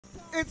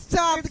It's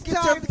time to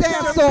get your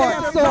dance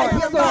on. Right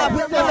here live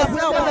with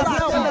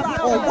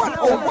MALACHI on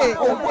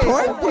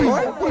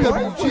 108.3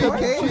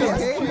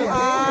 WGKSRADIO.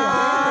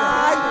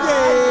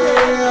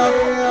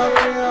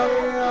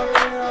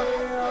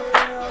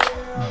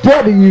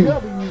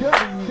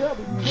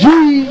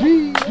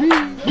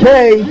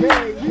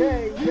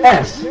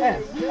 WGKS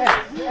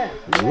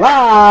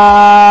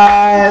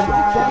live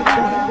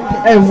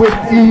and with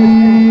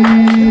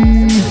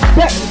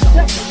effect.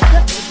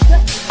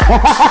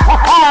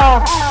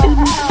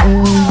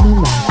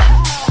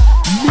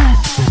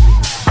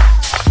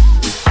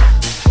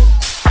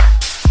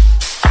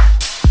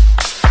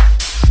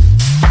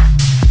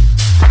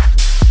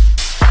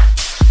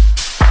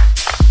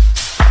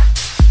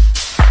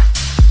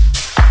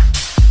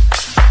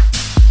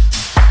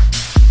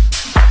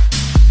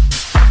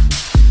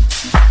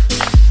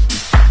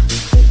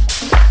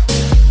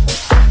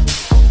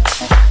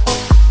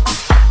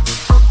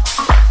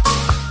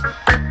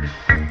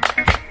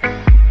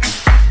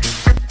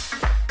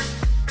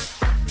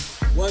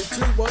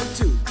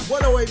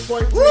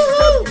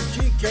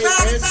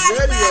 WGKS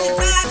Radio.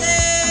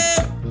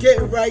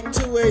 Getting right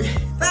to it.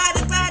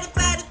 Party.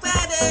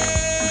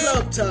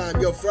 Club time,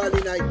 your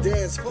Friday night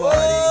dance party.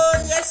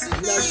 Oh, yes,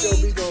 I'm not sure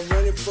we're going to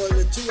run it for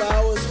the 2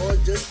 hours or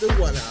just the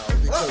 1 hour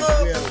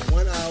because we are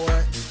 1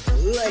 hour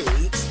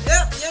late.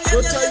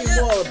 We'll tell you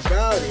more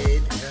about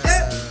it.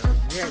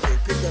 We had to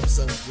pick up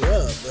some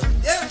grub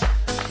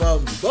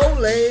from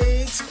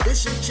Bowlegs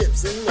Fish and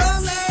Chips and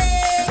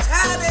Bowlegs,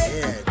 howdy.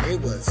 Yeah, they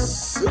was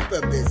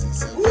super busy,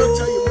 so we'll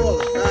tell you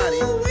more about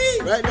it.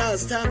 Right now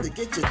it's time to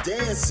get your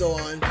dance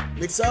on.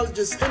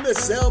 Mixologist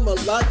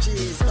MALACHI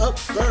is up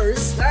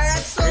first.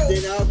 And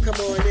then I'll come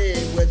on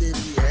in, whether it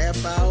be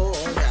half hour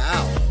or an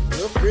hour.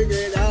 We'll figure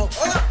it out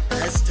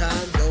as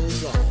time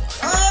goes on.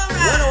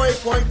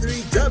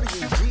 108.3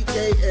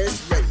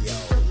 WGKS Radio.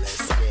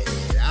 Let's get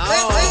it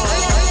out.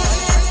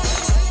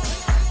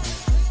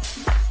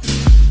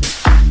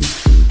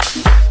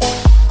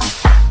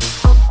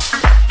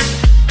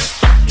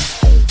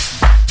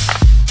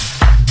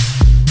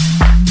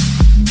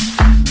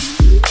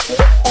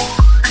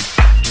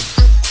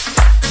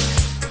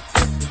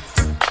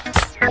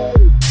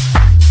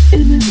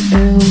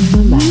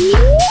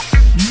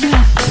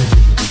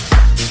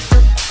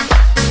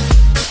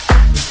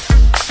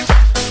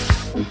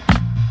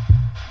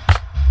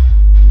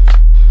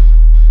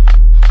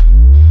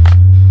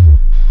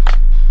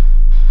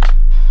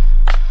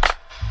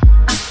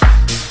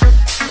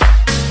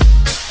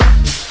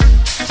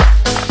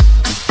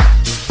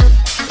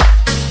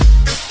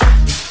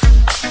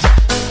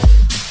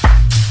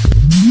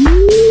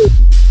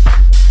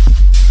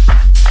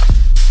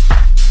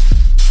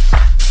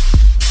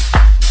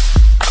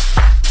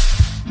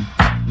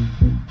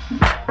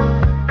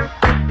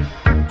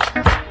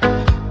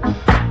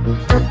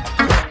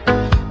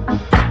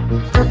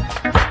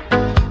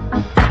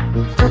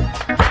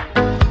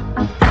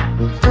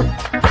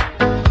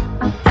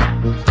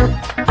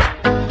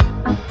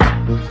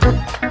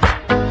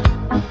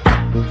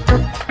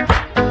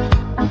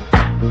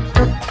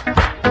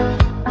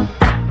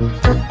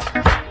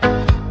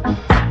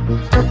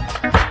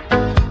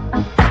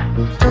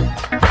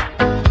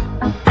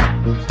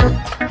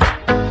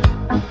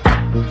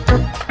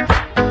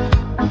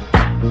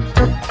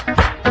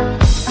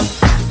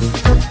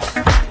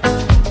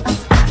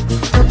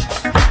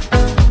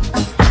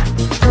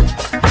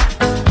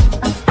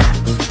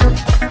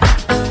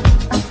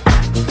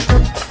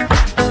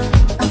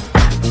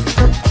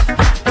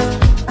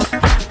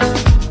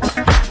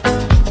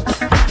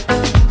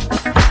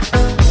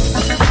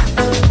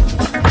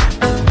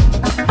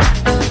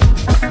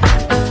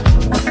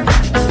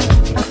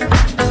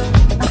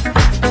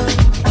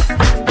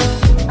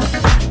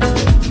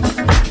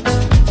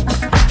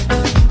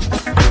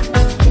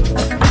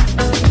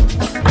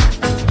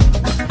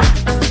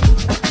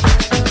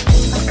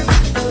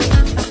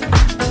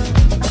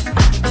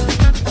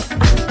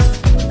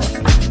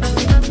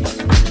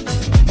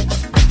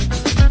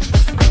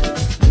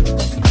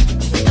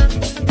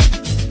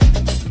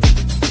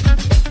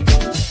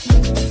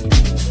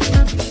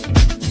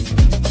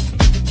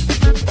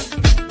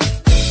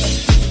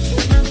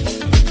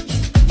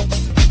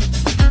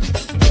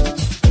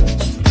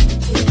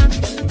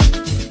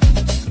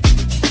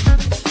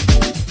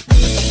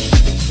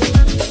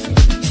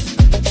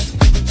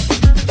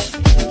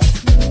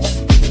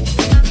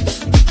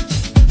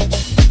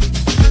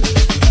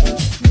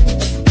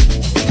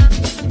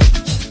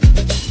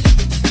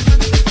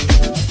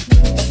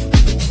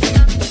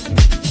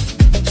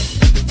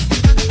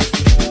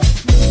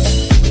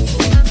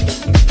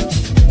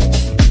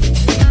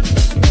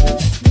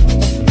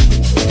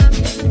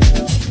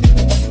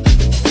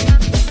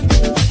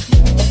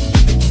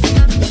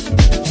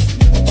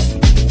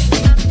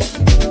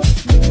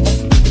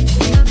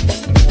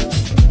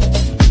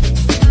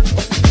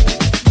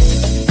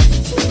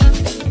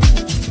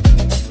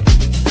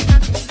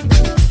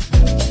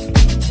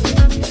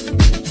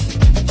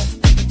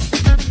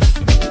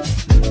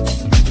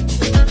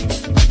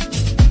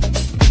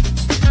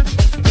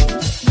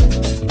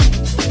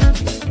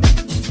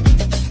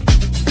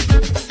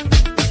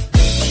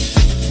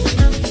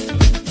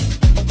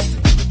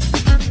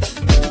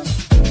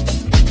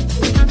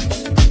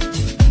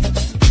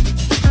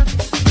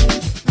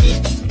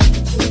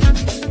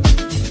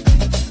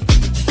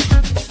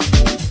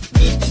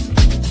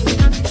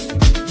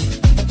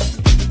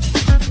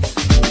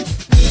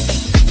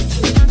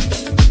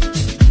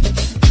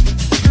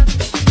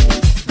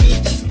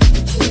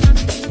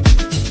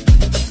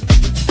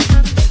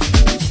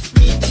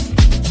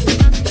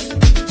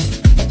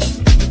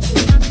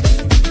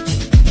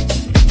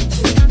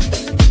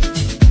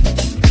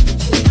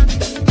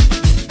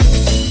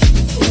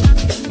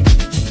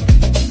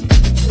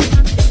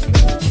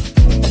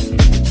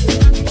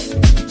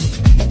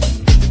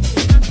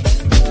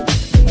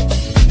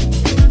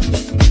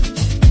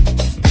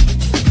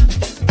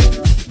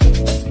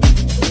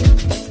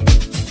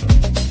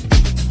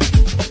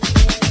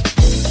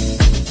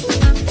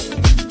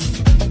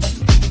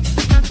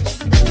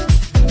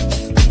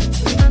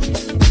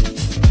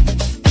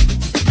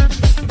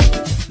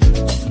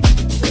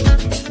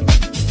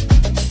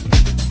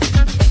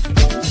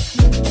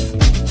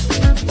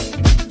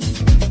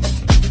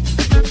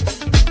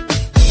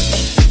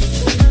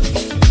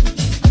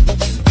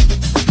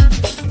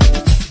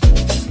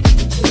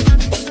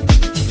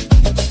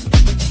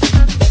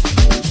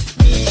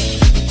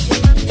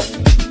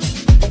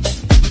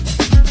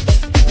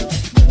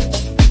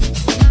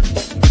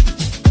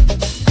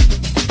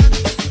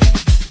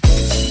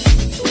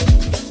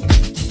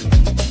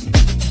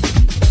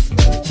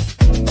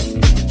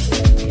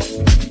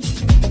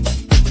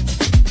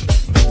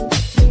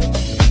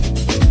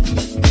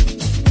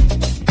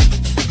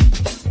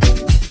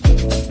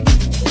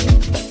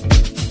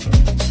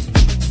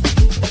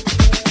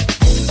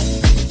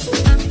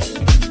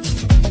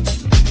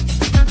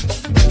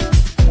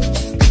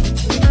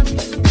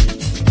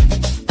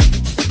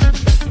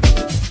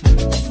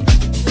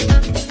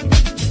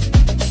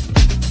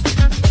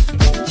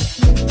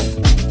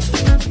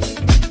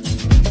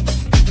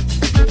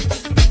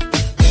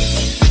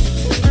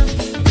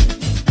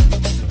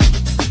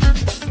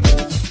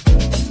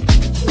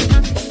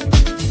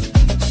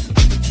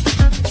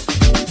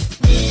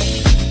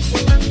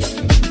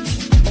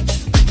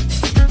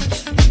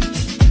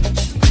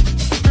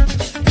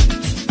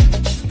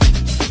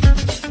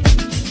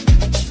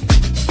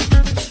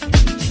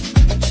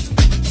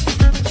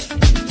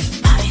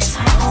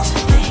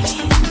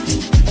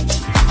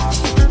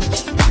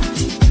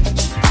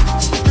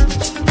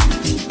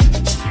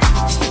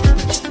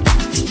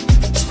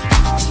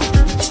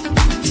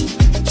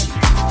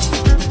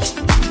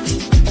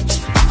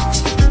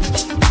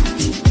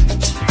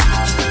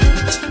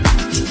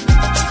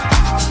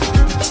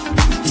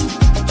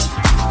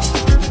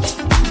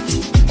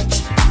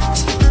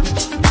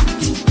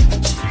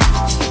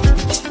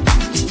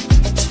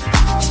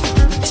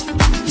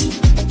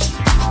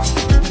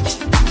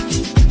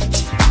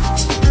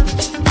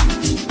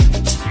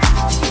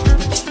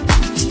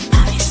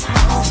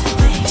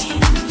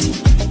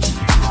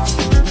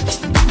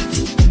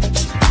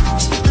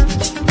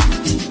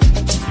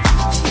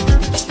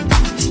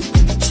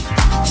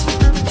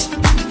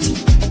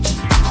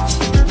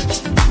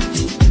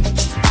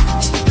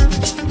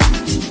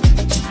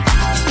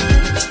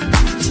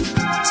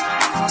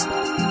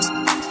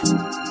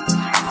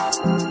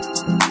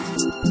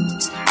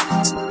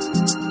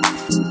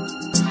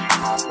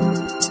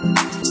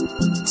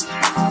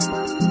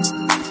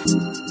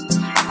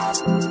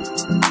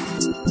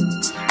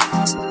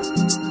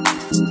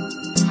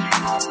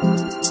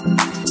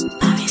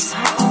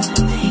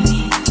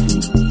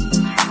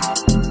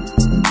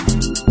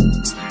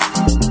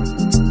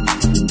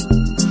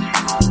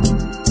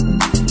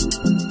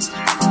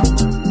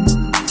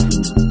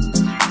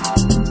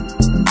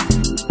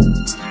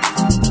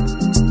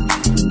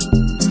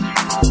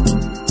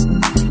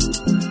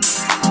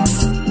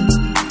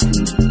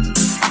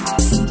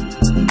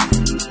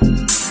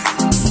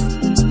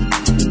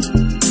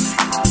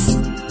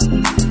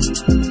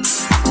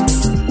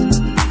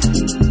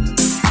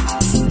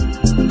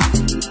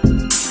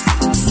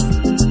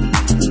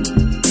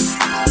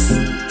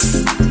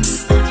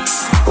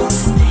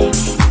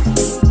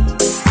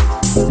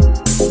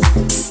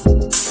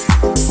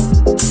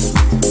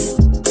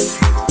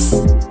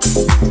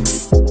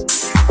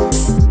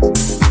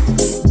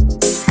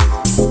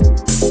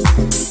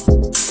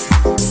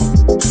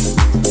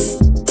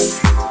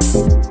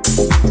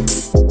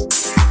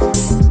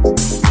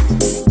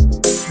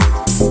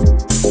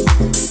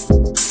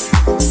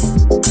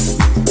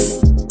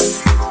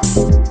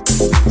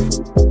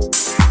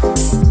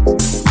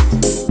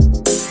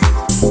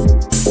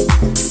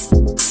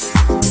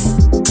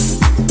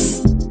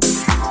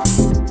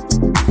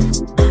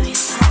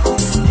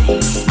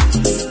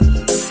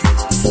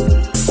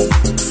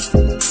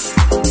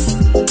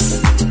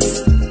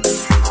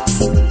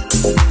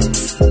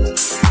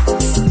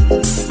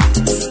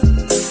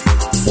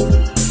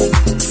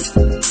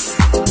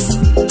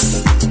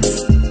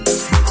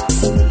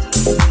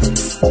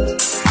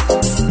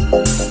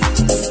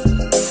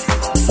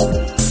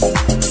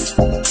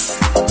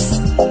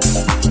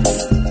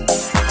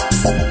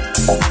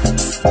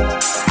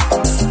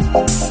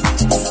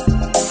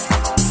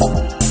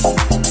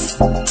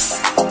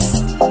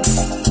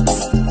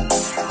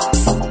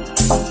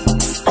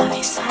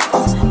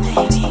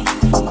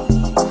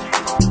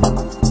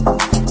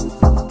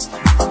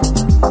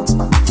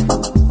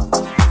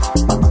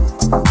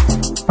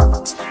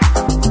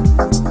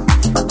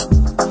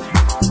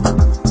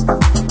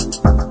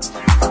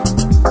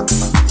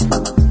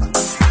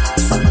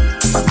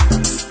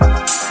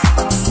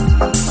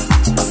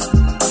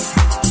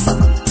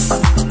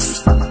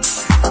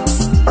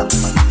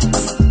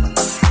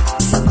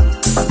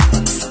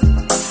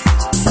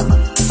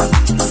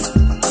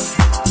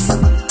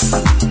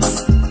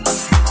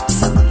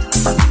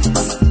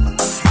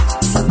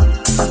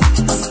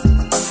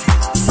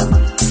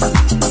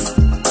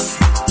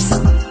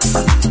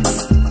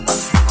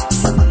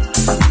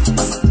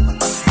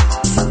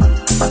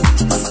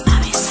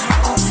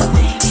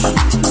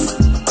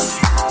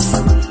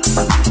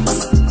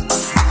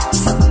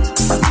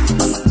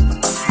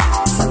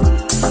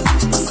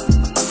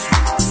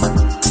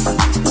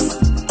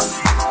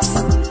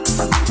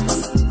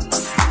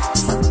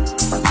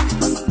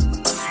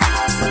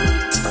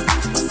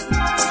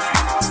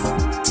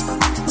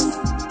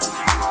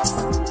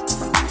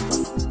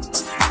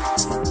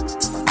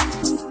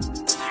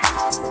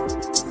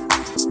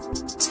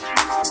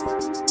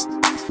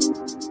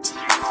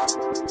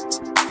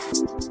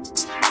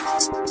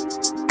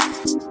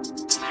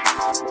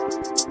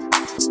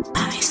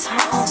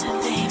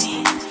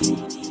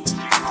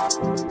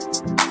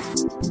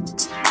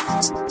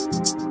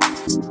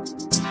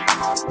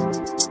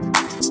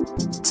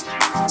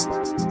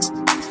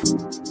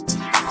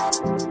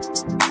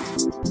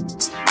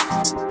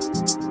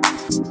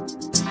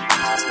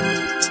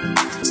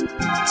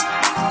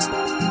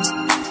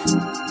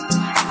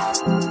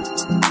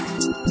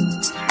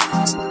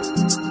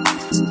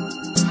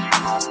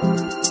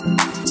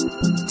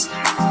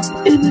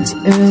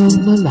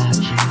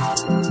 MALACHI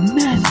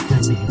Master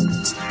Mix.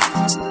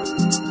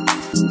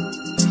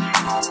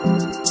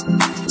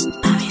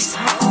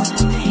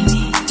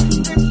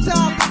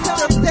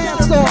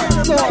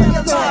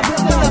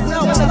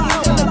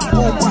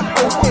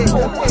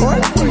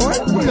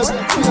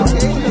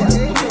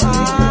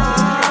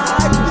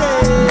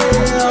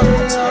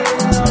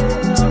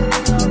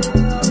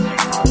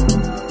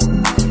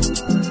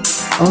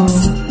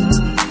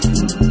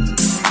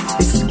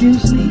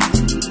 Excuse me,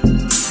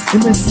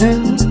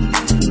 MSL,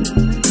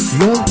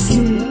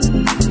 LOVKID.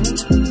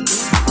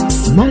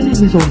 My name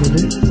is on the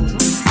list.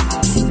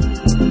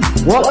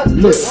 What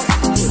list?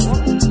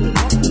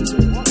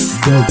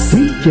 The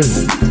DJ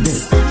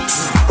list.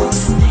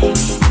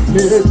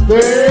 Miss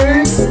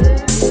Thing,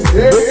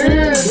 there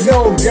is no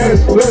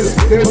guest list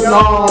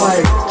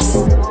tonight.